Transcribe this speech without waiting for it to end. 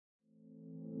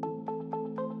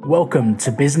Welcome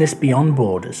to Business Beyond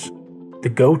Borders,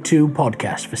 the go-to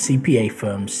podcast for CPA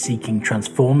firms seeking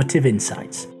transformative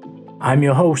insights. I'm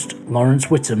your host, Lawrence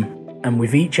Whittam, and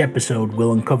with each episode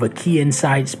we'll uncover key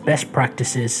insights, best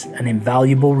practices, and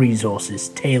invaluable resources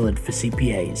tailored for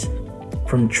CPAs.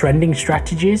 From trending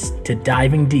strategies to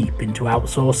diving deep into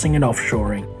outsourcing and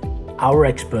offshoring, our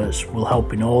experts will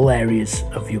help in all areas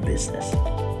of your business.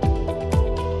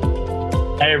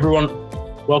 Hey everyone.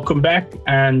 Welcome back,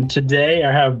 and today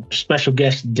I have special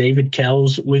guest David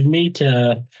Kells with me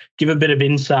to give a bit of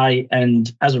insight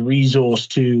and as a resource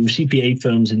to CPA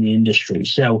firms in the industry.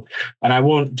 And I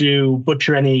won't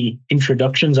butcher any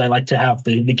introductions. I like to have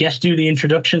the guest do the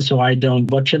introduction so I don't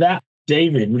butcher that.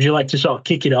 David, would you like to sort of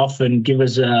kick it off and give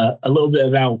us a little bit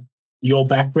about your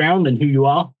background and who you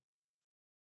are?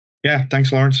 Yeah,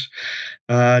 thanks, Lawrence.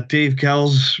 Dave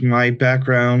Kells, my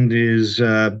background is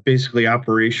basically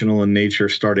operational in nature.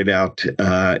 Started out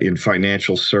in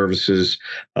financial services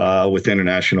with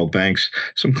international banks,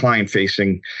 some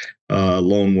client-facing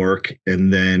loan work,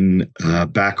 and then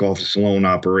back office loan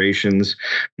operations.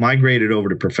 Migrated over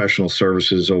to professional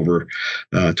services over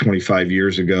 25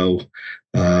 years ago.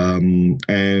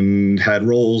 And had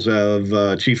roles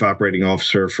of chief operating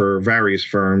officer for various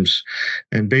firms,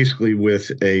 and basically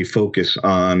with a focus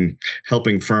on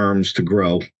helping firms to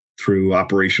grow through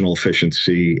operational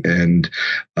efficiency and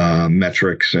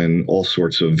metrics and all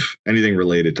sorts of anything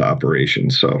related to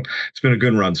operations. So it's been a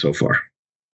good run so far.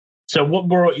 So what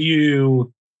brought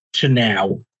you to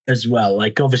now as well?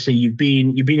 Like obviously you've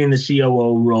been in the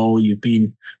COO role, you've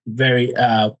been very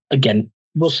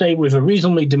we'll say with a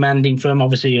reasonably demanding firm,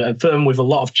 obviously a firm with a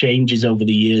lot of changes over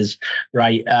the years,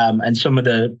 right? And some of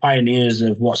the pioneers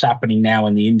of what's happening now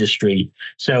in the industry.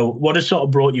 So what has sort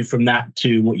of brought you from that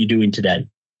to what you're doing today?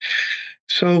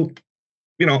 So,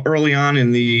 early on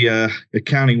in the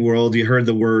accounting world, you heard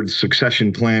the words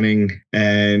succession planning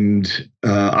and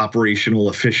operational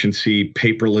efficiency,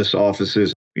 paperless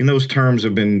offices. Those terms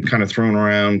have been kind of thrown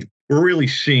around. We're really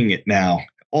seeing it now.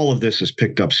 All of this has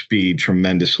picked up speed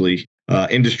tremendously.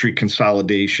 Industry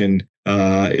consolidation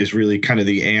is really kind of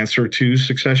the answer to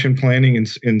succession planning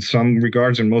in some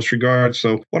regards, in most regards.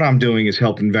 So what I'm doing is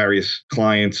helping various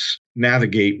clients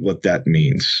navigate what that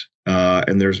means.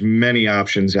 And there's many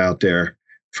options out there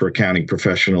for accounting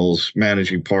professionals.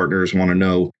 Managing partners want to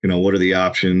know, what are the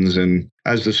options? And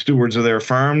as the stewards of their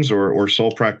firms or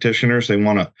sole practitioners, they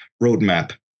want a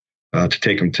roadmap to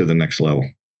take them to the next level.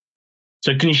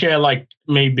 So can you share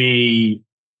maybe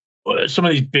some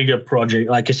of these bigger projects,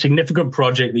 like a significant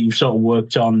project that you've sort of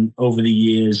worked on over the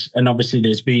years? And obviously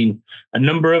there's been a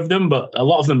number of them, but a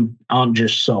lot of them aren't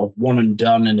just sort of one and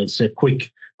done, and it's a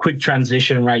quick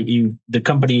transition, right? The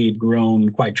company had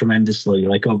grown quite tremendously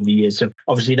over the years. So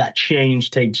obviously that change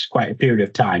takes quite a period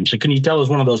of time. So can you tell us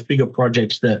one of those bigger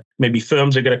projects that maybe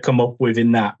firms are going to come up with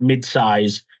in that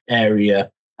mid-size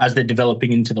area as they're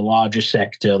developing into the larger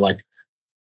sector?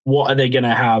 What are they going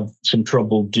to have some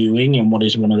trouble doing, and what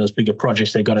is one of those bigger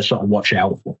projects they got to sort of watch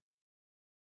out for?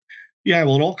 Yeah,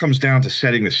 well, it all comes down to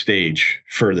setting the stage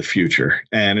for the future.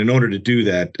 And in order to do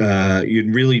that,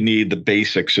 you really need the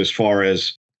basics as far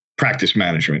as practice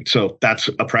management. So that's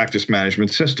a practice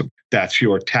management system. That's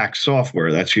your tax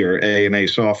software. That's your A&A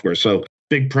software. So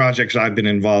big projects I've been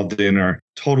involved in are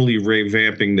totally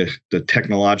revamping the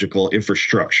technological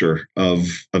infrastructure of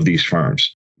these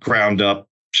firms. Ground up,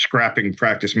 scrapping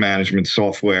practice management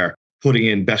software, putting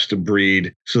in best of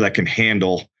breed so that can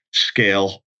handle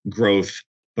scale, growth,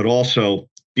 but also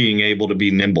being able to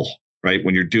be nimble, right?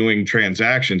 When you're doing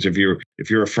transactions, if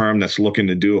you're a firm that's looking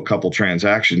to do a couple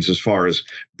transactions as far as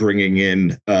bringing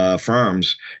in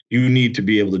firms, you need to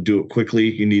be able to do it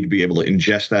quickly. You need to be able to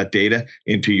ingest that data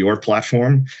into your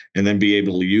platform and then be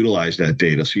able to utilize that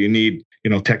data. So you need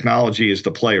technology is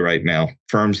the play right now.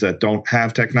 Firms that don't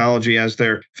have technology as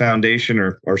their foundation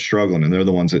are struggling, and they're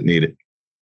the ones that need it.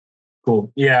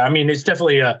 Cool. Yeah, it's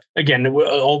definitely, again,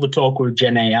 all the talk with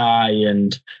Gen AI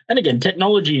and again,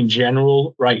 technology in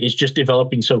general, right, is just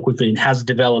developing so quickly and has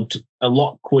developed a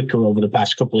lot quicker over the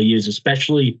past couple of years,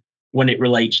 especially when it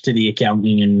relates to the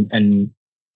accounting and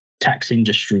tax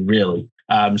industry, really.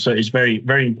 So it's very,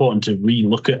 very important to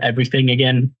relook at everything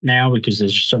again now because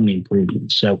there's so many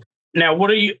improvements. So now,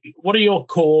 what are your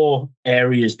core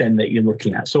areas then that you're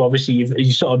looking at? So obviously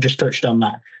you sort of just touched on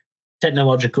that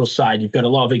technological side. You've got a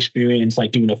lot of experience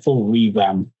doing a full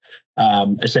revamp,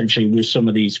 essentially with some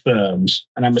of these firms.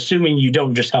 And I'm assuming you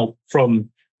don't just help from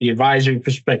the advisory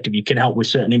perspective, you can help with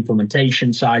certain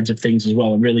implementation sides of things as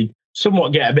well, and really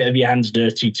somewhat get a bit of your hands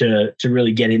dirty to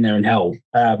really get in there and help.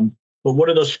 But what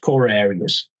are those core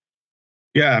areas?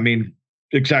 Yeah,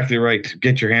 Exactly right.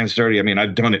 Get your hands dirty. I mean,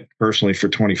 I've done it personally for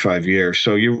 25 years.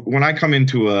 So when I come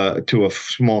into a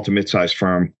small to mid-sized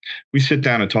firm, we sit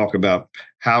down and talk about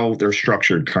how they're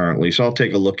structured currently. So I'll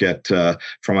take a look at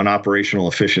from an operational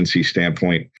efficiency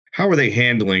standpoint, how are they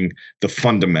handling the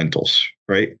fundamentals,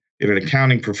 right? In an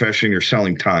accounting profession, you're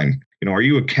selling time. Are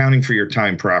you accounting for your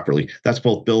time properly? That's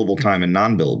both billable time and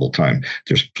non-billable time.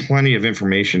 There's plenty of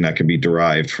information that can be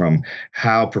derived from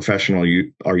how professional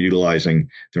you are utilizing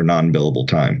their non-billable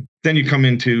time. Then you come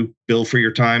into bill for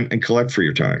your time and collect for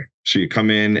your time. So you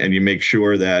come in and you make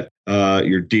sure that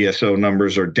your DSO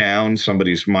numbers are down,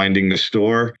 somebody's minding the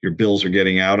store, your bills are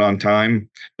getting out on time.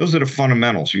 Those are the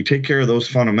fundamentals. You take care of those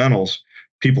fundamentals,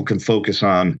 people can focus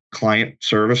on client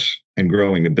service and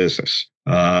growing the business.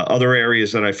 Other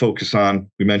areas that I focus on,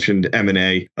 we mentioned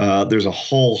M&A. There's a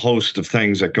whole host of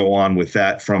things that go on with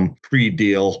that, from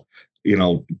pre-deal,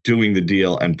 doing the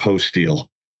deal, and post-deal.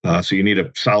 So you need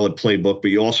a solid playbook, but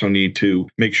you also need to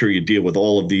make sure you deal with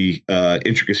all of the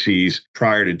intricacies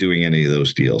prior to doing any of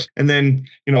those deals. And then,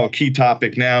 a key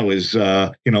topic now is,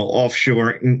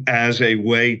 offshoring as a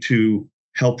way to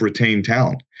help retain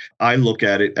talent. I look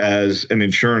at it as an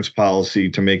insurance policy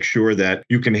to make sure that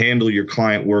you can handle your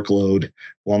client workload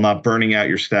while not burning out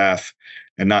your staff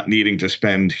and not needing to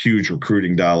spend huge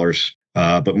recruiting dollars,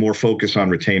 but more focus on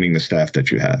retaining the staff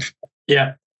that you have.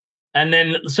 Yeah. And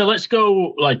then, so let's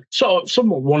go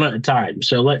somewhat one at a time.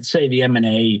 So let's say the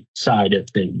M&A side of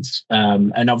things.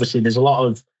 And obviously there's a lot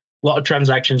of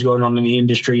transactions going on in the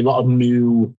industry, a lot of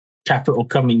new capital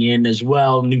coming in as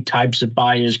well, new types of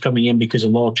buyers coming in because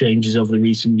of law changes over the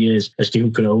recent years as to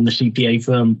who could own a CPA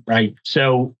firm, right?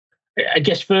 So I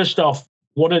guess first off,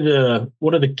 what are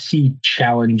the key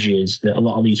challenges that a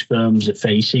lot of these firms are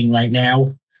facing right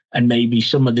now? And maybe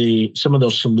some of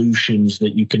those solutions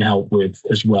that you can help with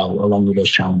as well, along with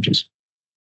those challenges.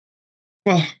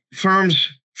 Well, firms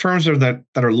that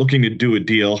are looking to do a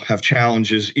deal have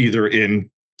challenges either in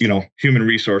human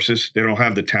resources. They don't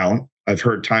have the talent. I've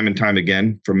heard time and time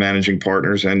again from managing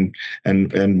partners and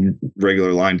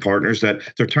regular line partners that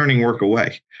they're turning work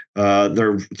away. They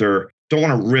don't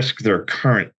want to risk their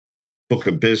current book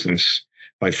of business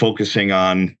by focusing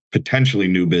on potentially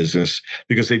new business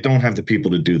because they don't have the people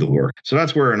to do the work. So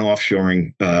that's where an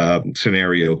offshoring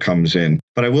scenario comes in.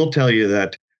 But I will tell you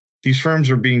that these firms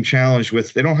are being challenged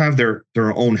with, they don't have their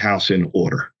own house in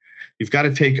order. You've got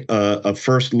to take a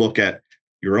first look at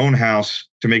your own house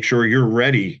to make sure you're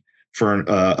ready for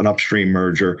an upstream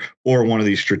merger or one of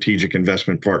these strategic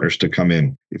investment partners to come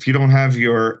in. If you don't have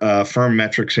your firm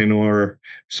metrics in order,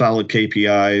 solid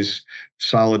KPIs,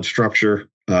 solid structure,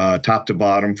 top to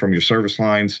bottom, from your service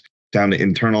lines down to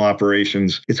internal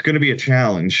operations, it's going to be a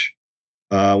challenge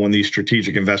when these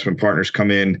strategic investment partners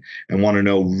come in and want to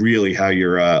know really how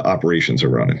your operations are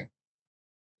running.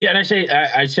 Yeah, and I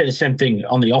say the same thing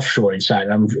on the offshoring side.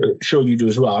 I'm sure you do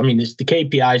as well. I mean, it's the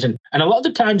KPIs, and a lot of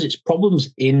the times it's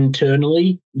problems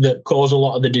internally that cause a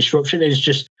lot of the disruption. It's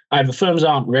just either firms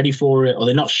aren't ready for it or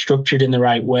they're not structured in the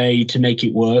right way to make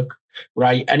it work,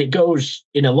 right? And it goes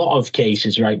in a lot of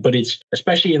cases, right? But it's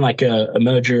especially in like a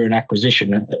merger and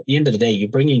acquisition. At the end of the day, you're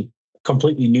bringing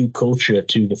completely new culture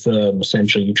to the firm.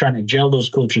 Essentially, you're trying to gel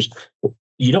those cultures.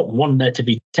 You don't want there to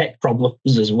be tech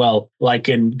problems as well,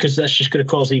 because that's just going to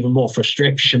cause even more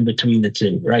frustration between the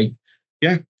two, right?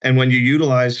 Yeah. And when you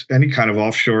utilize any kind of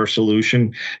offshore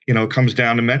solution, it comes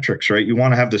down to metrics, right? You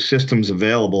want to have the systems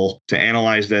available to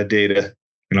analyze that data,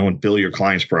 and bill your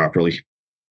clients properly.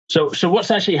 So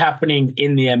what's actually happening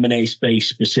in the M&A space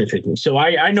specifically? So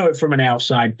I know it from an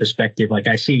outside perspective. Like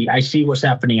I see what's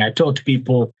happening. I talk to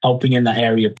people helping in that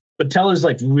area. But tell us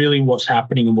really what's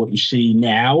happening and what you see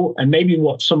now, and maybe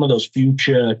what some of those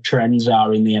future trends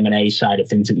are in the M&A side of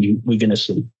things that we're going to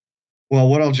see. Well,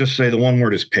 what I'll just say, the one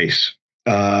word is pace.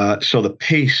 So the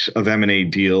pace of M&A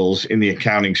deals in the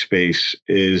accounting space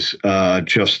is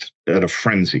just at a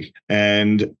frenzy.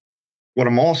 And what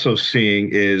I'm also seeing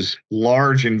is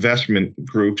large investment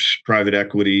groups, private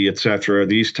equity, et cetera,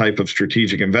 these type of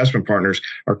strategic investment partners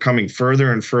are coming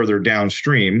further and further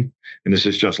downstream. And this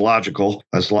is just logical.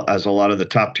 As a lot of the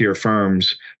top tier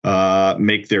firms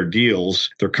make their deals,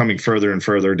 they're coming further and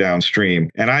further downstream.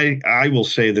 And I will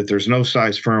say that there's no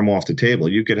size firm off the table.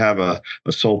 You could have a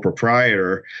sole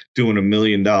proprietor doing $1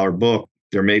 million book.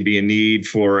 There may be a need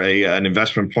for an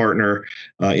investment partner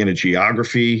in a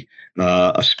geography,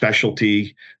 a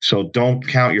specialty. So don't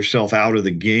count yourself out of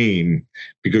the game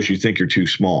because you think you're too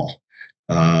small.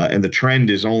 And the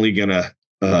trend is only going to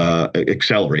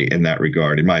accelerate in that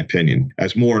regard, in my opinion,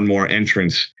 as more and more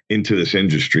entrants into this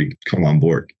industry come on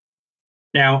board.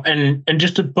 Now, and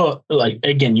just to put,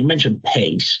 again, you mentioned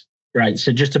pace. right?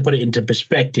 So just to put it into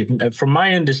perspective, from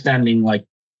my understanding, like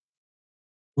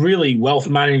really wealth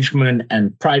management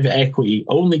and private equity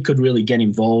only could really get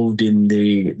involved in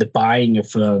the buying of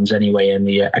firms anyway, and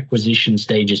the acquisition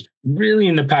stages really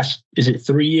in the past, is it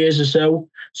 3 years or so?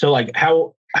 So like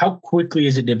how quickly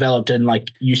is it developed? And like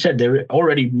you said, they're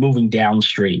already moving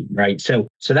downstream, right? So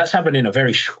that's happened in a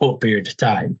very short period of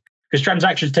time, because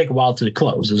transactions take a while to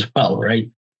close as well, right?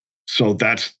 So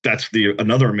that's the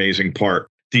another amazing part.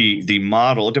 The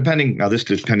model, depending on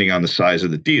the size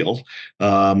of the deal,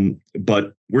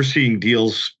 but we're seeing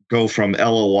deals go from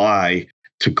LOI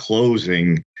to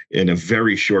closing in a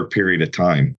very short period of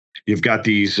time. You've got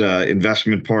these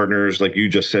investment partners, like you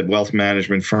just said, wealth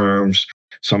management firms,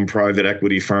 some private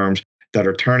equity firms that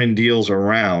are turning deals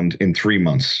around in 3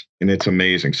 months, and it's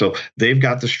amazing. So they've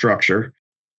got the structure,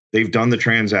 they've done the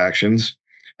transactions,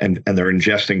 and they're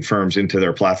ingesting firms into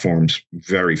their platforms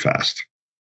very fast.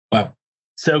 Wow.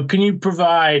 So can you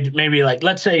provide maybe, like,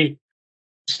 let's say,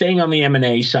 staying on the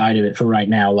M&A side of it for right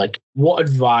now, like what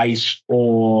advice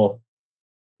or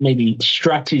maybe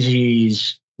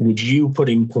strategies would you put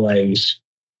in place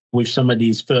with some of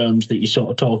these firms that you're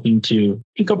sort of talking to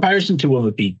in comparison to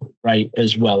other people, right?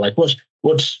 As well, like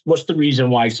what's the reason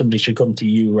why somebody should come to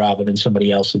you rather than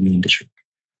somebody else in the industry?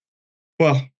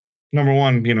 Well, number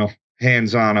one,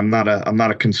 hands on. I'm not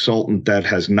a consultant that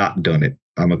has not done it.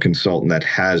 I'm a consultant that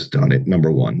has done it,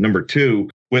 number one. Number two,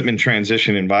 Whitman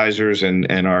Transition Advisors and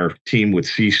our team with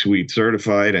C-Suite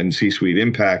Certified and C-Suite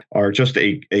Impact are just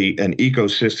an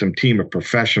ecosystem team of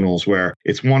professionals where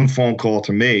it's one phone call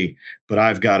to me, but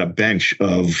I've got a bench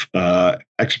of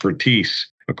expertise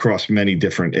across many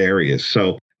different areas.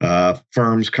 So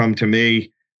firms come to me,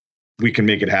 we can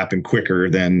make it happen quicker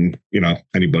than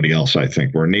anybody else. I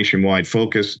think we're nationwide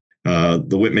focused.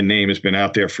 The Whitman name has been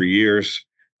out there for years.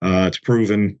 It's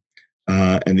proven,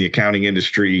 and the accounting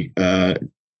industry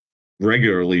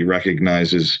regularly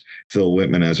recognizes Phil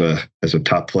Whitman as a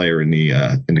top player in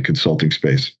the consulting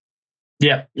space.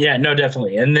 Yeah, no,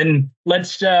 definitely. And then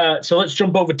let's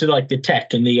jump over to like the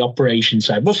tech and the operation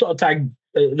side. We'll sort of tag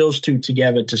those two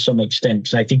together to some extent,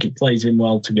 because I think it plays in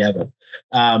well together.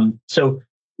 So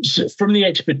from the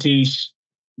expertise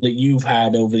that you've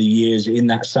had over the years in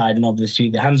that side, and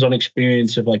obviously the hands-on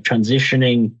experience of like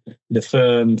transitioning the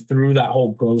firm through that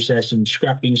whole process and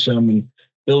scrapping some and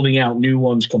building out new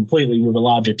ones completely with a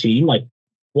larger team, like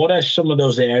what are some of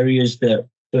those areas that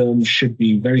firms should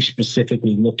be very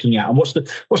specifically looking at? And what's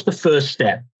the first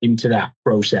step into that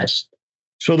process?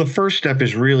 So the first step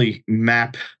is really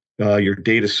map your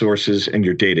data sources and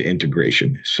your data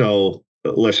integration. So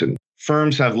listen,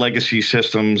 firms have legacy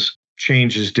systems,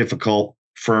 change is difficult.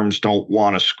 Firms don't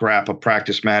want to scrap a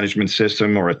practice management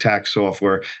system or a tax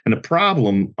software. And the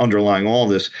problem underlying all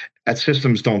this, that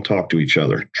systems don't talk to each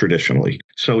other traditionally.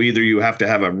 So either you have to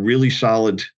have a really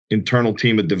solid internal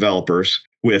team of developers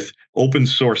with open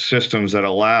source systems that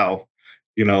allow,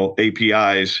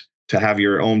 APIs to have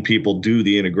your own people do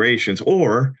the integrations,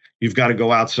 or you've got to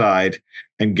go outside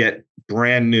and get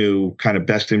brand new kind of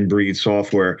best in breed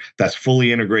software that's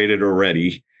fully integrated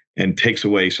already and takes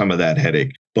away some of that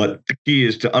headache. But the key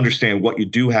is to understand what you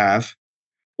do have,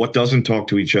 what doesn't talk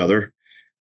to each other,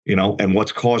 and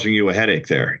what's causing you a headache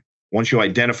there. Once you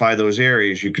identify those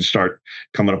areas, you can start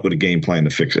coming up with a game plan to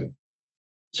fix it.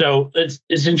 So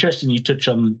it's interesting you touch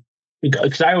on,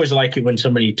 because I always like it when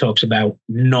somebody talks about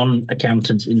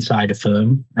non-accountants inside a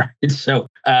firm, right? So,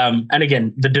 and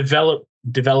again, the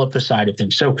developer side of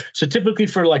things. So typically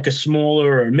for like a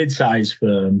smaller or mid-sized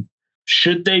firm,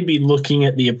 should they be looking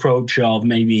at the approach of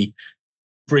maybe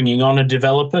bringing on a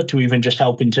developer to even just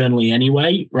help internally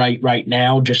anyway, right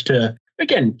now, just to,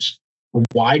 again,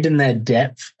 widen their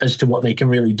depth as to what they can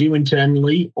really do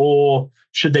internally? Or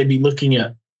should they be looking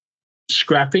at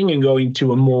scrapping and going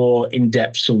to a more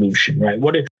in-depth solution, right?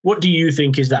 What do you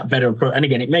think is that better approach? And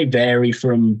again, it may vary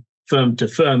from firm to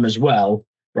firm as well,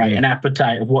 right? An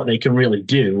appetite of what they can really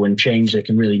do and change they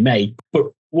can really make.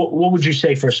 But what would you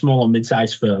say for a small or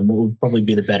mid-sized firm? What would probably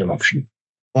be the better option?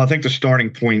 Well, I think the starting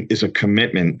point is a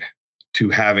commitment to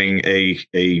having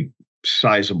a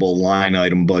sizable line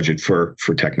item budget for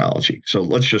technology. So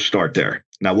let's just start there.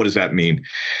 Now, what does that mean?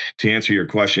 To answer your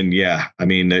question, yeah. I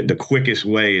mean, the quickest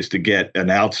way is to get an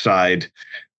outside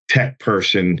tech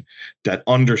person that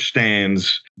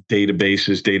understands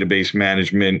databases, database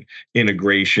management,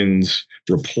 integrations,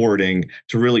 reporting,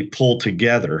 to really pull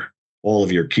together all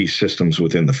of your key systems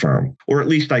within the firm, or at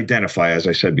least identify, as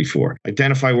I said before,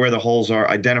 identify where the holes are,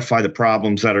 identify the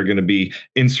problems that are going to be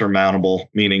insurmountable,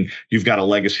 meaning you've got a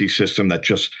legacy system that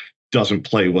just doesn't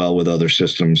play well with other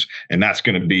systems, and that's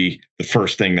going to be the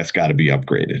first thing that's got to be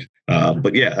upgraded.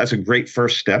 But yeah, that's a great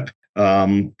first step.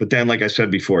 But then, like I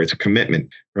said before, it's a commitment,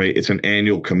 right? It's an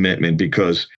annual commitment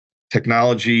because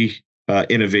technology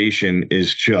innovation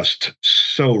is just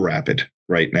so rapid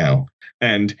right now.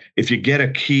 And if you get a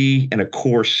key and a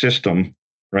core system,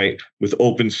 right, with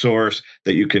open source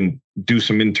that you can do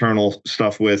some internal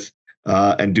stuff with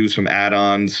and do some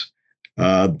add-ons,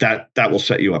 that will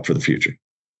set you up for the future.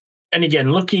 And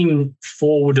again, looking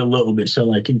forward a little bit, so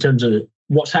like in terms of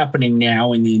what's happening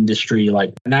now in the industry,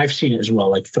 like, and I've seen it as well,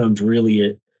 like firms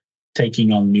really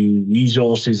taking on new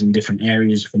resources in different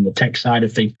areas from the tech side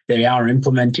of things. They are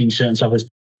implementing certain stuff.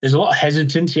 There's a lot of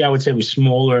hesitancy, I would say, with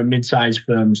smaller and mid-sized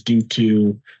firms due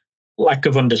to lack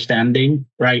of understanding,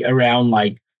 right, around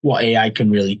like what AI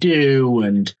can really do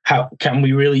and how can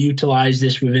we really utilize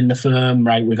this within the firm,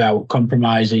 right, without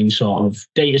compromising sort of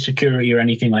data security or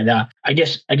anything like that. I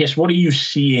guess what are you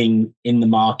seeing in the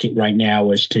market right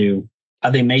now as to,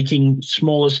 are they making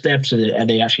smaller steps? Are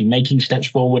they actually making steps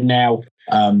forward now?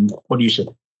 What do you see?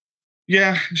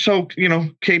 Yeah, so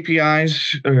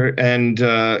KPIs and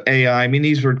AI. I mean,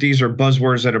 these are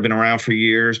buzzwords that have been around for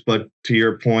years. But to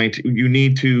your point, you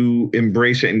need to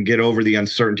embrace it and get over the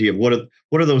uncertainty of what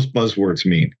do those buzzwords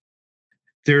mean.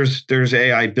 There's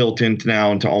AI built into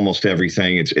now into almost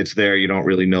everything. It's there. You don't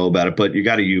really know about it, but you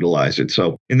got to utilize it.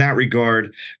 So in that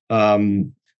regard,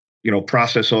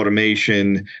 process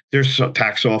automation. There's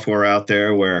tax software out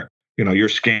there where you're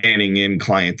scanning in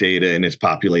client data and it's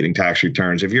populating tax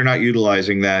returns. If you're not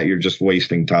utilizing that, you're just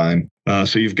wasting time.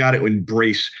 So you've got to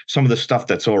embrace some of the stuff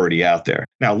that's already out there.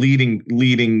 Now, leading,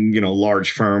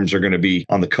 large firms are going to be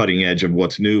on the cutting edge of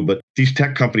what's new, but these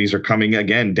tech companies are coming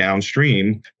again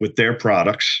downstream with their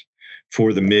products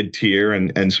for the mid-tier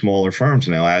and smaller firms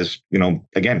now, as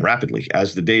again, rapidly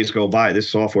as the days go by, this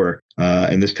software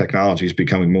and this technology is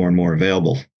becoming more and more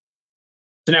available.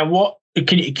 So now, what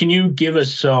can you give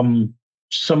us some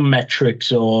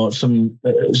metrics or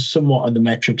somewhat of the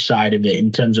metric side of it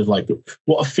in terms of like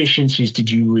what efficiencies did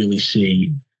you really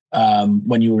see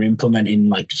when you were implementing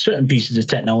like certain pieces of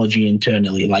technology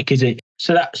internally? Like, is it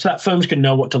so that firms can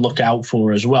know what to look out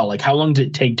for as well? Like, how long did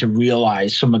it take to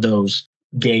realize some of those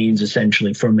gains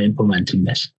essentially from implementing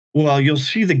this? Well, you'll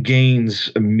see the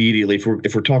gains immediately.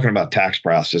 If we're talking about tax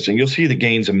processing, you'll see the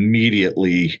gains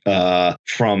immediately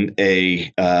from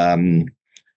a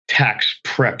tax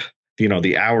prep.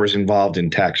 The hours involved in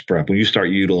tax prep when you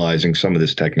start utilizing some of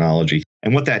this technology.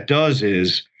 And what that does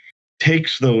is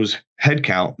takes those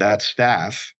headcount, that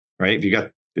staff, right?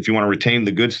 If you want to retain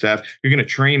the good staff, you're going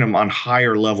to train them on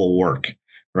higher level work,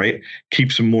 right?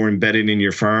 Keeps them more embedded in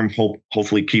your firm.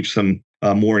 Hopefully keeps them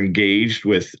more engaged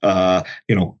with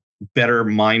better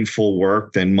mindful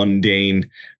work than mundane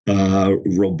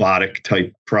robotic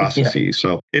type processes. Yeah.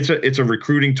 So it's a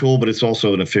recruiting tool, but it's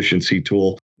also an efficiency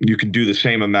tool. You can do the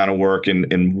same amount of work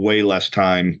in way less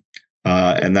time,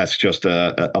 and that's just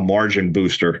a margin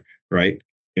booster, right,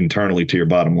 internally to your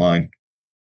bottom line.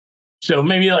 So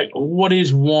maybe like, what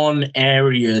is one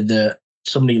area that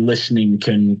somebody listening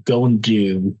can go and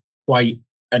do quite?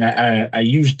 And I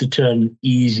use the term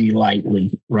easy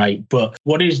lightly, right? But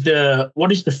what is the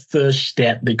first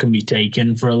step that can be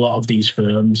taken for a lot of these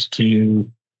firms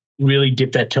to really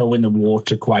dip their toe in the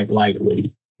water quite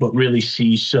lightly, but really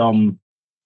see some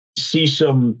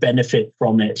benefit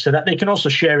from it, so that they can also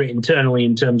share it internally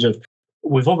in terms of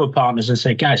with other partners and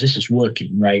say, guys, this is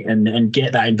working, right? And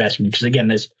get that investment. Because again,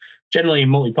 there's generally in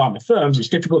multi-partner firms, it's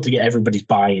difficult to get everybody's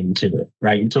buy-in to it,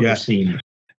 right? Until they've seen it.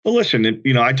 Well, listen,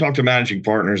 I talk to managing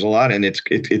partners a lot, and it's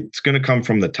going to come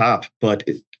from the top. But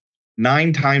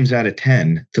 9 times out of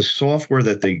 10, the software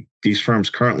that these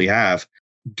firms currently have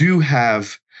do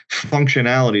have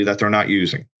functionality that they're not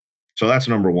using. So that's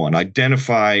number one.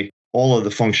 Identify all of the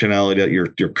functionality that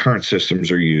your current systems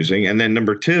are using, and then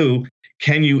number 2,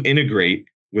 can you integrate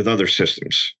with other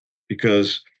systems?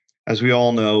 Because as we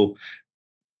all know,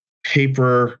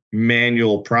 paper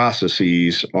manual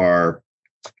processes are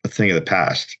a thing of the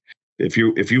past. If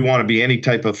you want to be any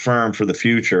type of firm for the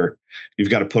future, you've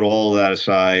got to put all of that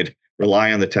aside,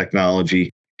 rely on the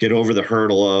technology, get over the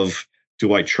hurdle of,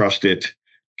 do I trust it?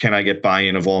 Can I get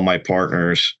buy-in of all my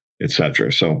partners, et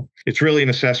cetera? So it's really an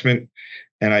assessment.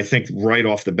 And I think right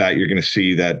off the bat, you're going to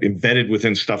see that embedded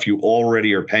within stuff you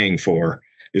already are paying for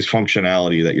is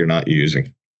functionality that you're not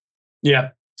using. Yeah.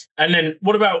 And then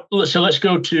what about, so let's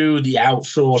go to the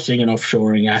outsourcing and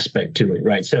offshoring aspect to it,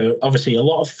 right? So obviously a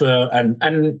lot of,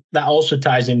 and that also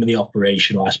ties in with the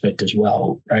operational aspect as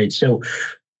well, right? So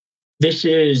this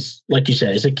is, like you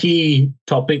said, it's a key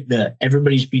topic that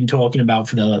everybody's been talking about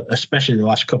for especially the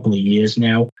last couple of years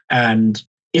now. And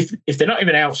if they're not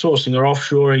even outsourcing or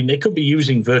offshoring, they could be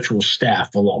using virtual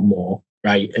staff a lot more,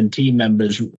 right? And team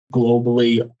members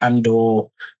globally and or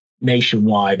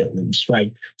nationwide at least,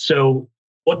 right? So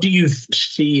what do you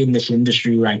see in this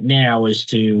industry right now as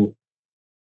to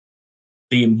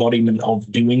the embodiment of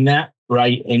doing that,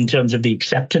 right? In terms of the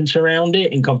acceptance around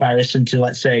it in comparison to,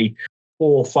 let's say,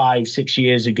 4, 5, 6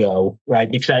 years ago,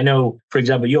 right? Because I know, for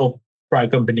example, your prior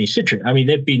company, Citrix, I mean,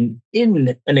 they've been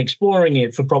in and exploring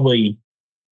it for probably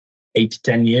 8 to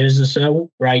 10 years or so,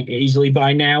 right? Easily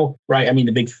by now, right? I mean,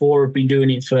 the big four have been doing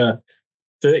it for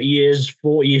 30 years,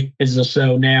 40 years or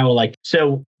so now. Like,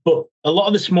 so, but a lot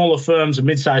of the smaller firms and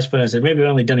mid-sized firms, they've maybe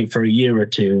only done it for a year or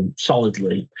two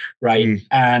solidly, right?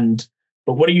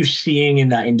 But what are you seeing in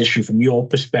that industry from your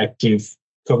perspective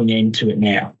coming into it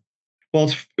now?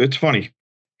 Well, it's funny.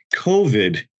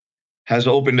 COVID has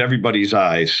opened everybody's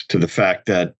eyes to the fact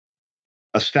that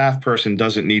a staff person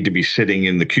doesn't need to be sitting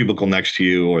in the cubicle next to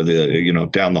you or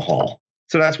down the hall.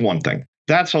 So that's one thing.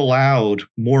 That's allowed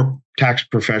more tax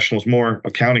professionals, more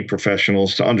accounting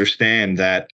professionals to understand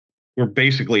that we're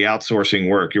basically outsourcing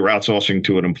work. You're outsourcing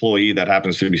to an employee that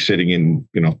happens to be sitting in,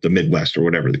 the Midwest or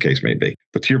whatever the case may be.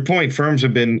 But to your point, firms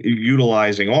have been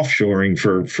utilizing offshoring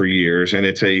for years, and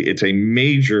it's a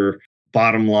major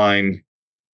bottom line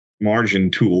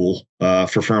margin tool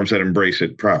for firms that embrace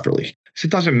it properly. So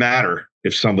it doesn't matter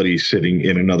if somebody's sitting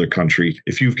in another country.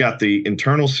 If you've got the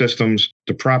internal systems,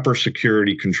 the proper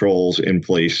security controls in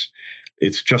place,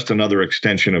 it's just another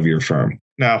extension of your firm.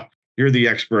 Now, you're the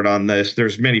expert on this.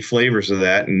 There's many flavors of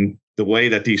that. And the way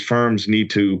that these firms need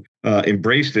to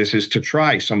embrace this is to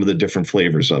try some of the different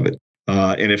flavors of it.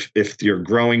 And if you're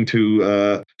growing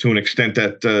to an extent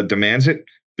that demands it,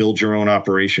 build your own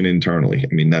operation internally.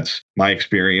 I mean, that's my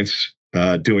experience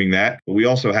doing that. But we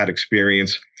also had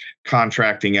experience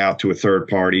contracting out to a third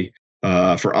party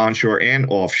for onshore and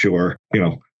offshore,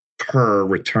 per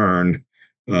return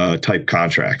type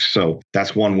contracts. So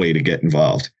that's one way to get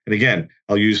involved. And again,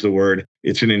 I'll use the word,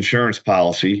 it's an insurance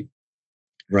policy,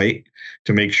 right?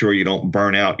 To make sure you don't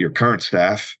burn out your current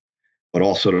staff, but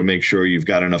also to make sure you've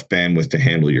got enough bandwidth to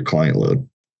handle your client load.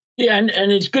 Yeah, and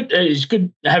it's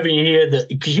good having you here that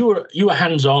because you were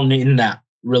hands-on in that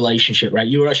relationship, right?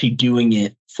 You were actually doing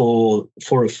it for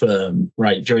a firm,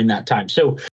 right, during that time.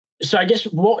 So I guess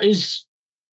what is,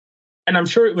 and I'm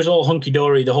sure it was all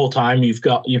hunky-dory the whole time. You've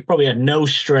probably had no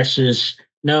stresses,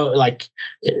 there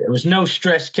was no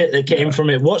stress that came from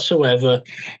it whatsoever,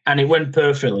 and it went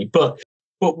perfectly. But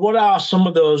what are some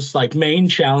of those main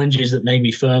challenges that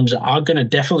maybe firms are going to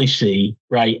definitely see,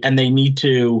 right? And they need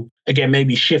to, again,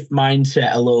 maybe shift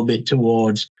mindset a little bit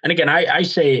towards, and again, I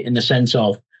say it in the sense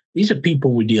of, these are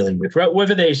people we're dealing with, right?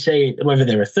 Whether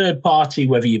they're a third party,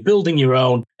 whether you're building your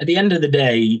own, at the end of the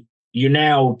day, you're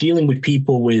now dealing with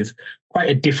people with quite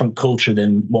a different culture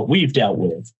than what we've dealt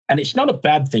with. And it's not a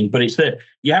bad thing, but it's that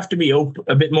you have to be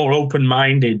a bit more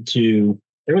open-minded to,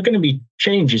 there are going to be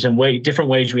changes and different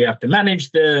ways we have to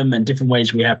manage them and different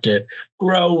ways we have to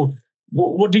grow.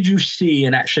 What did you see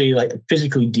and actually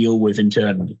physically deal with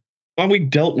internally? Well, we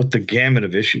dealt with the gamut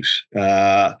of issues.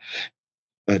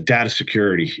 Data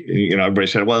security. Everybody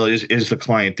said, well, is the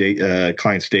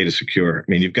client's data secure?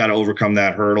 I mean, you've got to overcome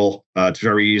that hurdle. It's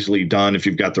very easily done if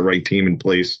you've got the right team in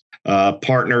place.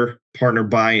 Partner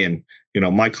buy-in.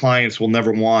 My clients will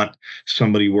never want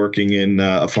somebody working in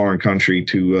a foreign country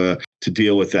to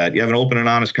deal with that. You have an open and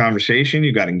honest conversation.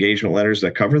 You've got engagement letters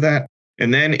that cover that.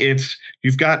 And then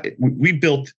we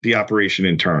built the operation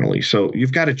internally. So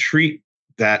you've got to treat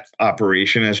that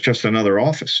operation as just another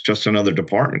office, just another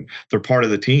department. They're part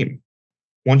of the team.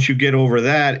 Once you get over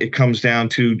that, it comes down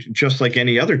to, just like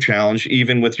any other challenge,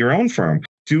 even with your own firm,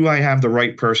 do I have the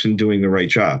right person doing the right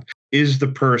job? Is the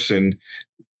person,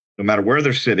 no matter where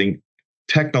they're sitting,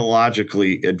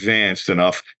 technologically advanced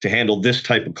enough to handle this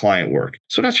type of client work?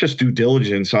 So that's just due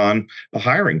diligence on the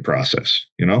hiring process.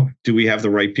 Do we have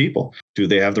the right people? Do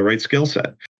they have the right skill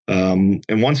set? And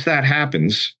once that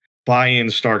happens, buy-in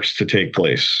starts to take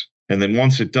place. And then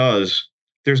once it does,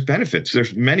 there's benefits.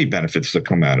 There's many benefits that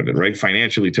come out of it, right?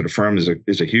 Financially to the firm is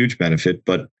a huge benefit,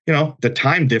 but the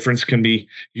time difference can be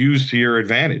used to your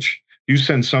advantage. You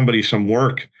send somebody some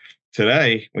work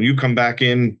today, when you come back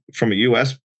in from a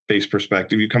US based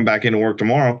perspective, you come back in and work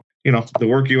tomorrow, the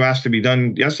work you asked to be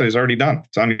done yesterday is already done.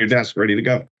 It's on your desk, ready to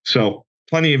go. So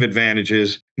plenty of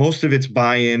advantages. Most of it's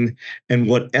buy-in, and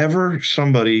whatever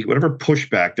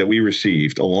pushback that we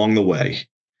received along the way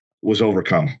was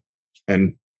overcome.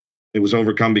 And it was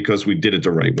overcome because we did it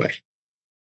the right way.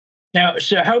 Now,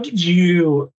 so how did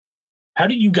you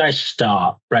guys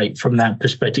start, right, from that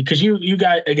perspective? Because you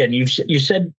guys, again, you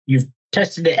said you've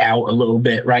tested it out a little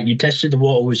bit, right? You tested the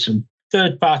water with some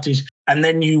third parties, and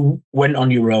then you went on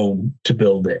your own to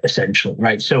build it, essentially,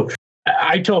 right? So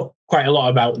I talk quite a lot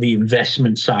about the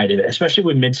investment side of it, especially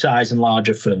with mid-sized and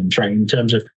larger firms, right? In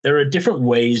terms of there are different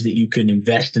ways that you can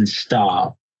invest and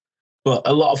start, but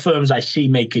a lot of firms I see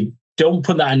don't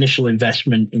put that initial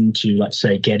investment into, let's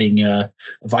say, getting a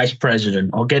vice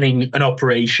president or getting an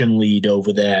operation lead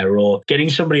over there or getting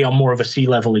somebody on more of a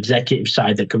C-level executive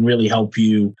side that can really help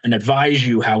you and advise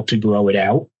you how to grow it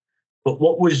out. But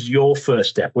what was your first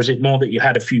step? Was it more that you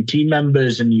had a few team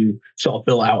members and you sort of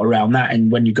built out around that?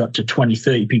 And when you got to 20,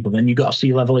 30 people, then you got a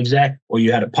C-level exec, or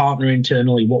you had a partner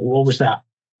internally? What was that?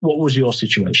 What was your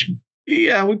situation?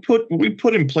 Yeah, we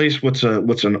put in place what's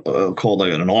called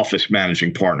like an office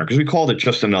managing partner, because we called it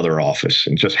just another office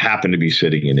and just happened to be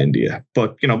sitting in India.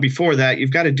 But before that,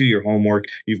 you've got to do your homework.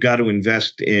 You've got to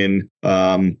invest in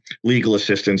legal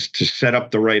assistance to set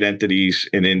up the right entities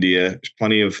in India. There's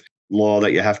plenty of law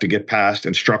that you have to get past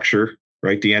and structure,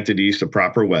 right, the entities the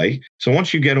proper way. So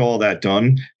once you get all that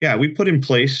done, yeah, we put in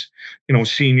place, a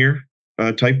senior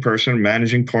type person,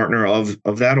 managing partner of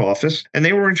that office, and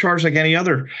they were in charge like any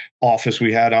other office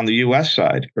we had on the U.S.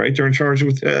 side, right? They're in charge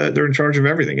of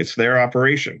everything. It's their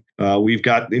operation. We've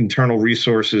got internal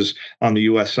resources on the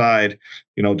U.S. side,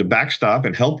 to backstop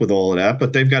and help with all of that,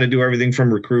 but they've got to do everything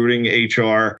from recruiting,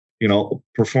 HR,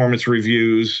 performance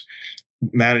reviews,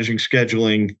 managing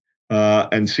scheduling,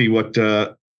 and see what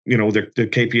the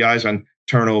KPIs on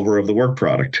turnover of the work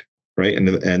product, right? And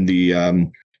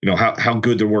the how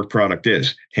good the work product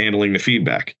is, handling the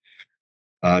feedback,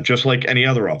 just like any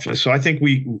other office. So I think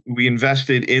we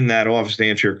invested in that office, to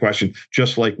answer your question,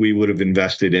 just like we would have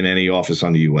invested in any office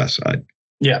on the U.S. side.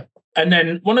 Yeah. And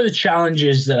then one of the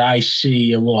challenges that I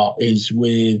see a lot is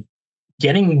with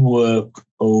getting work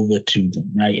over to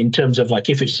them, right? In terms of like,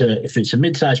 if it's a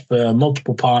mid-sized firm,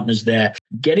 multiple partners there,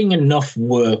 getting enough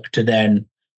work to then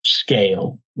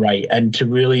scale, right? And to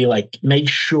really like make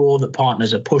sure that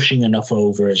partners are pushing enough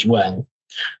over as well.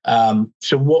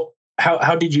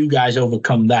 How did you guys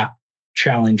overcome that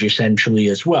challenge essentially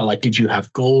as well? Like, did you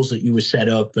have goals that you were set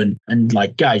up and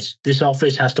like, guys, this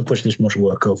office has to push this much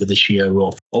work over this year,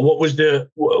 or what was the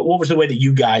way that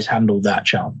you guys handled that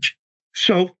challenge?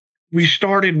 So we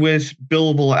started with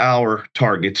billable hour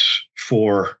targets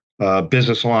for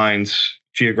business lines,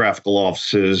 geographical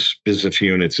offices, business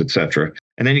units, et cetera.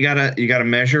 And then you gotta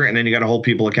measure, and then you gotta hold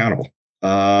people accountable.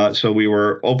 So we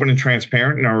were open and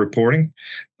transparent in our reporting.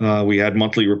 We had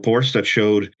monthly reports that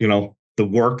showed, the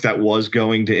work that was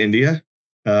going to India,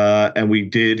 and we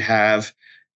did have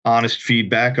honest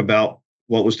feedback about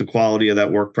what was the quality of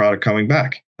that work product coming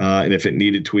back. And if it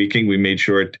needed tweaking, we made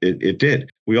sure it did.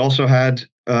 We also had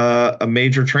a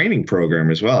major training program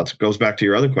as well. It goes back to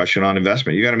your other question on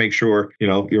investment. You got to make sure,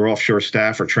 your offshore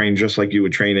staff are trained just like you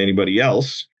would train anybody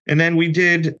else. And then we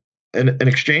did an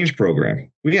exchange program.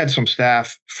 We had some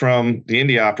staff from the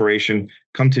India operation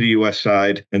come to the U.S.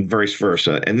 side and vice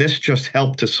versa. And this just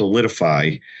helped to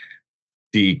solidify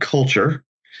the culture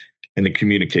and the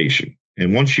communication.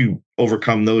 And once you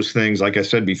overcome those things, like I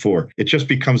said before, it just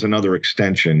becomes another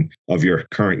extension of your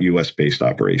current U.S.-based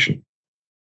operation.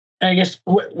 I guess,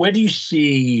 where do you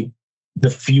see the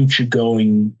future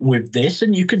going with this?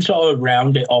 And you can sort of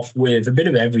round it off with a bit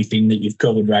of everything that you've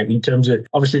covered, right? In terms of,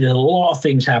 obviously, there's a lot of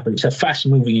things happening. It's a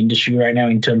fast-moving industry right now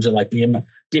in terms of like the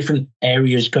different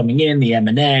areas coming in, the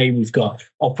M&A. We've got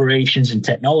operations and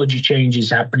technology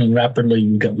changes happening rapidly.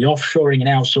 We've got the offshoring and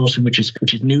outsourcing, which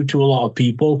is new to a lot of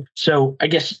people. So I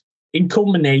guess in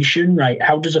culmination, right,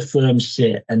 how does a firm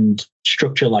sit and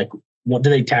structure, like, what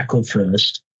do they tackle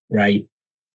first, right?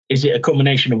 Is it a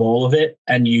combination of all of it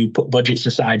and you put budgets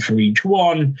aside for each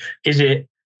one? Is it,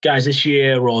 guys, this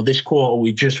year or this quarter,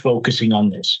 we're just focusing on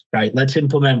this, right? Let's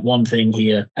implement one thing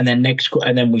here. And then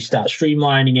and then we start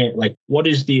streamlining it. Like, what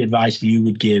is the advice that you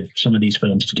would give some of these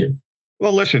firms to do?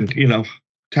 Well, listen,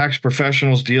 tax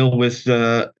professionals deal with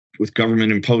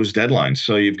government imposed deadlines.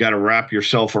 So you've got to wrap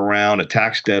yourself around a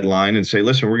tax deadline and say,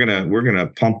 listen, we're gonna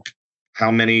pump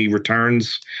how many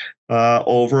returns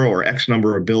over, or X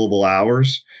number of billable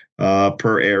hours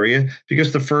per area,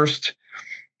 because the first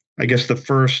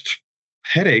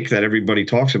headache that everybody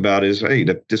talks about is, hey,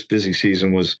 this busy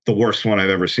season was the worst one I've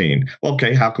ever seen.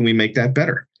 Okay, how can we make that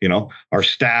better? Our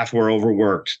staff were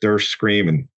overworked, they're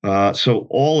screaming. So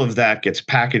all of that gets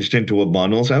packaged into a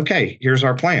bundle. Say, okay, here's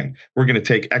our plan. We're going to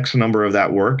take X number of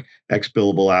that work, X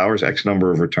billable hours, X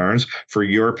number of returns for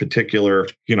your particular,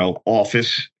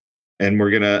 office. And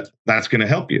that's going to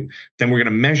help you. Then we're going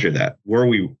to measure that. Were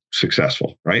we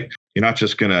successful, right? You're not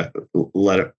just going to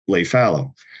let it lay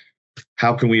fallow.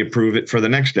 How can we improve it for the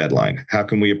next deadline? How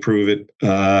can we improve it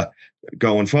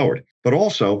going forward? But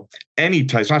also any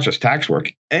type, it's not just tax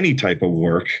work, any type of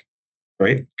work,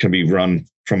 right, can be run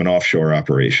from an offshore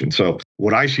operation. So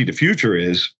what I see the future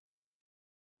is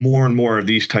more and more of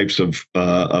these types of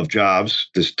jobs,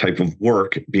 this type of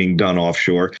work being done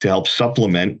offshore to help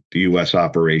supplement the U.S.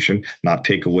 operation, not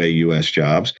take away U.S.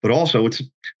 jobs. But also, it's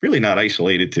really not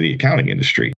isolated to the accounting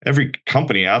industry. Every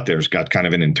company out there has got kind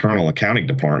of an internal accounting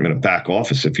department, a back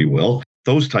office, if you will.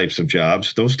 Those types of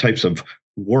jobs, those types of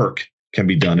work can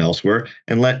be done elsewhere,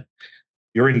 and let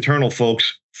your internal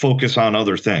folks focus on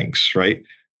other things, right?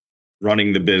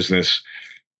 Running the business,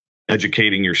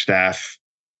 educating your staff,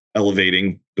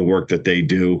 elevating the work that they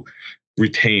do,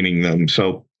 retaining them.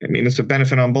 So, I mean, it's a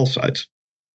benefit on both sides.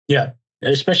 Yeah,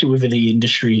 especially within the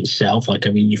industry itself. Like,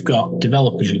 I mean, you've got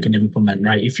developers you can implement,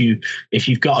 right? If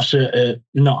you've got a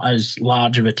not as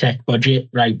large of a tech budget,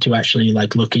 right, to actually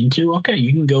like look into, okay,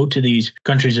 you can go to these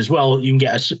countries as well. You can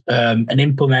get an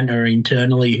implementer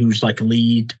internally who's like a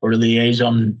lead or a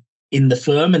liaison in the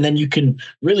firm, and then you can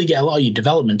really get a lot of your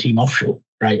development team offshore,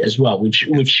 right, as well,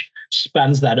 which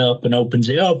spans that up and opens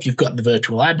it up. You've got the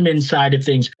virtual admin side of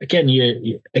things. Again,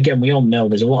 we all know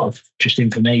there's a lot of just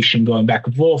information going back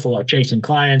and forth, a lot of chasing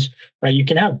clients, right? You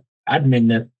can have admin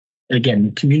that,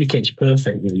 again, communicates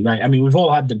perfectly, right? I mean, we've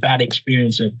all had the bad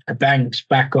experience of a bank's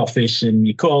back office and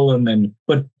you call them,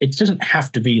 but it doesn't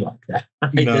have to be like that,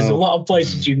 right? No. There's a lot of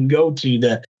places you can go to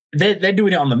that they're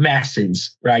doing it on the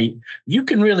masses, right? You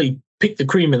can really pick the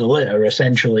cream of the litter,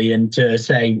 essentially, and to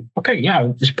say, okay, yeah,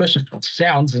 this person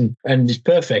sounds and is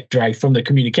perfect, right? From the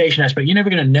communication aspect, you're never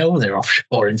going to know they're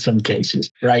offshore in some cases,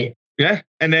 right? Yeah,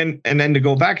 and then to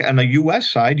go back on the U.S.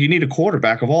 side, you need a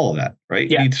quarterback of all of that, right?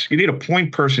 Yeah. You need a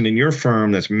point person in your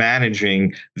firm that's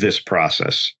managing this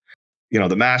process. You know,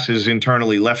 the masses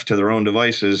internally left to their own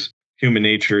devices. Human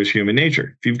nature is human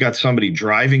nature. If you've got somebody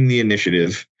driving the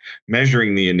initiative,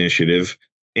 measuring the initiative,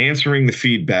 answering the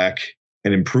feedback,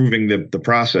 and improving the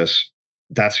process,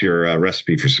 that's your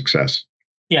recipe for success.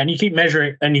 Yeah, and you keep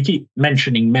measuring, and you keep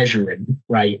mentioning measuring,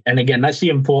 right? And again, that's the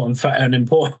important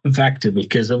factor,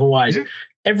 because otherwise,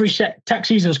 every tax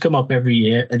seasons come up every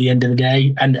year at the end of the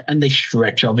day, and they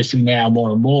stretch obviously now more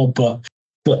and more, but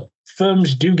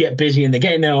firms do get busy and they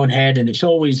get in their own head, and it's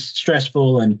always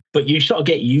stressful. But you sort of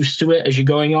get used to it as you're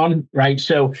going on, right?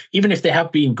 So even if there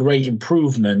have been great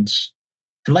improvements,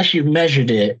 unless you've measured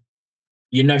it,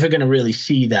 you're never going to really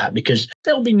see that, because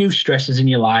there'll be new stresses in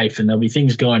your life and there'll be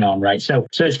things going on, right? So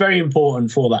it's very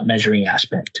important for that measuring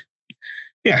aspect.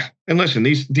 Yeah. And listen,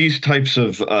 these types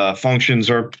of functions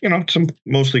are, some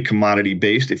mostly commodity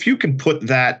based. If you can put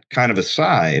that kind of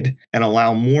aside and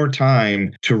allow more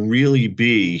time to really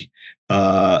be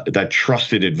that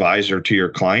trusted advisor to your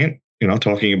client,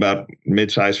 talking about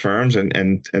mid-sized firms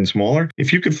and smaller,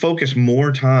 if you could focus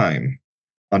more time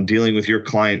on dealing with your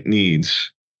client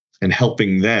needs and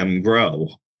helping them grow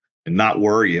and not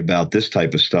worry about this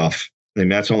type of stuff, then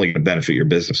that's only going to benefit your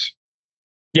business.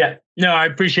 Yeah, no, I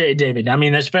appreciate it, David. I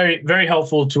mean, that's very, very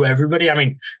helpful to everybody. I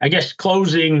mean, I guess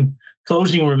closing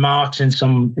remarks in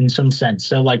some sense.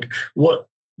 So like,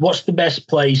 what's the best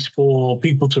place for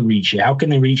people to reach you? How can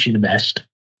they reach you the best?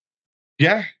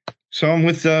 Yeah. So I'm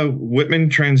with Whitman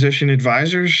Transition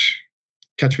Advisors.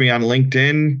 Catch me on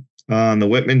LinkedIn, on the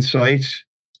Whitman site.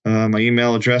 My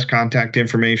email address, contact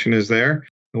information is there.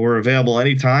 We're available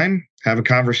anytime. Have a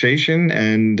conversation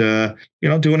and,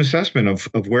 do an assessment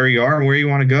of where you are and where you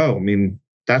want to go. I mean,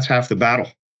 that's half the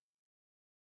battle.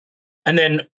 And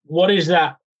then what is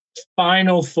that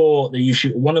final thought that you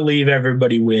should want to leave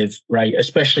everybody with, right?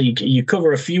 Especially you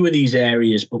cover a few of these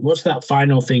areas, but what's that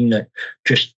final thing that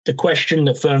just the question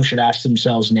that firms should ask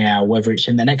themselves now, whether it's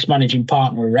in the next managing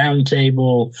partner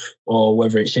roundtable or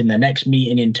whether it's in the next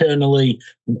meeting internally,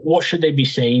 what should they be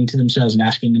saying to themselves and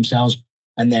asking themselves,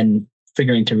 and then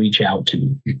figuring to reach out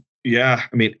to? Yeah.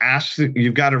 I mean,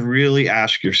 you've got to really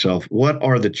ask yourself, what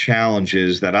are the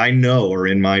challenges that I know are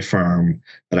in my firm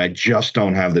that I just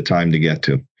don't have the time to get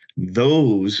to?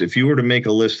 Those, if you were to make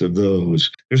a list of those,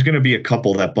 there's going to be a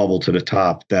couple that bubble to the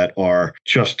top that are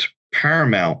just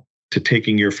paramount to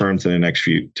taking your firm to the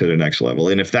next level.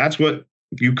 And if that's what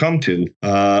you come to,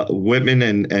 Whitman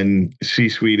and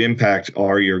C-Suite Impact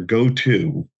are your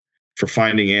go-to for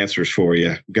finding answers for you.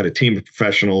 We've got a team of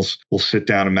professionals. We'll sit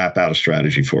down and map out a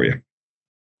strategy for you.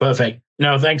 Perfect.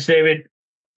 No, thanks, David.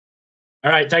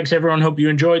 All right. Thanks, everyone. Hope you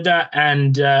enjoyed that.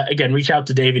 And again, reach out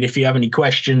to David if you have any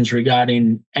questions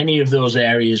regarding any of those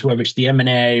areas, whether it's the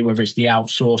M&A, whether it's the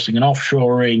outsourcing and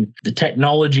offshoring, the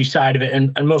technology side of it,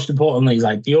 and most importantly,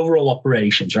 like the overall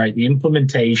operations, right? The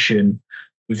implementation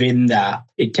within that.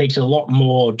 It takes a lot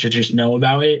more to just know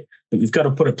about it, but you've got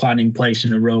to put a plan in place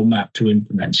and a roadmap to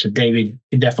implement. So David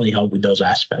can definitely help with those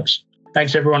aspects.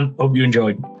 Thanks, everyone. Hope you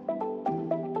enjoyed.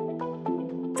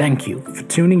 Thank you for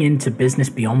tuning in to Business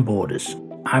Beyond Borders.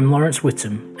 I'm Lawrence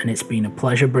Whittam, and it's been a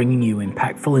pleasure bringing you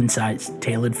impactful insights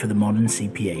tailored for the modern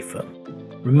CPA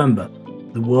firm. Remember,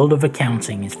 the world of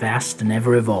accounting is vast and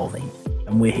ever evolving,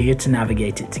 and we're here to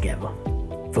navigate it together.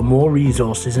 For more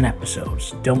resources and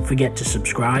episodes, don't forget to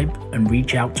subscribe and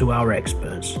reach out to our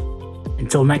experts.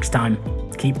 Until next time,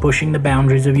 keep pushing the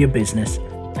boundaries of your business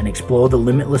and explore the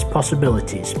limitless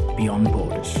possibilities beyond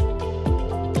borders.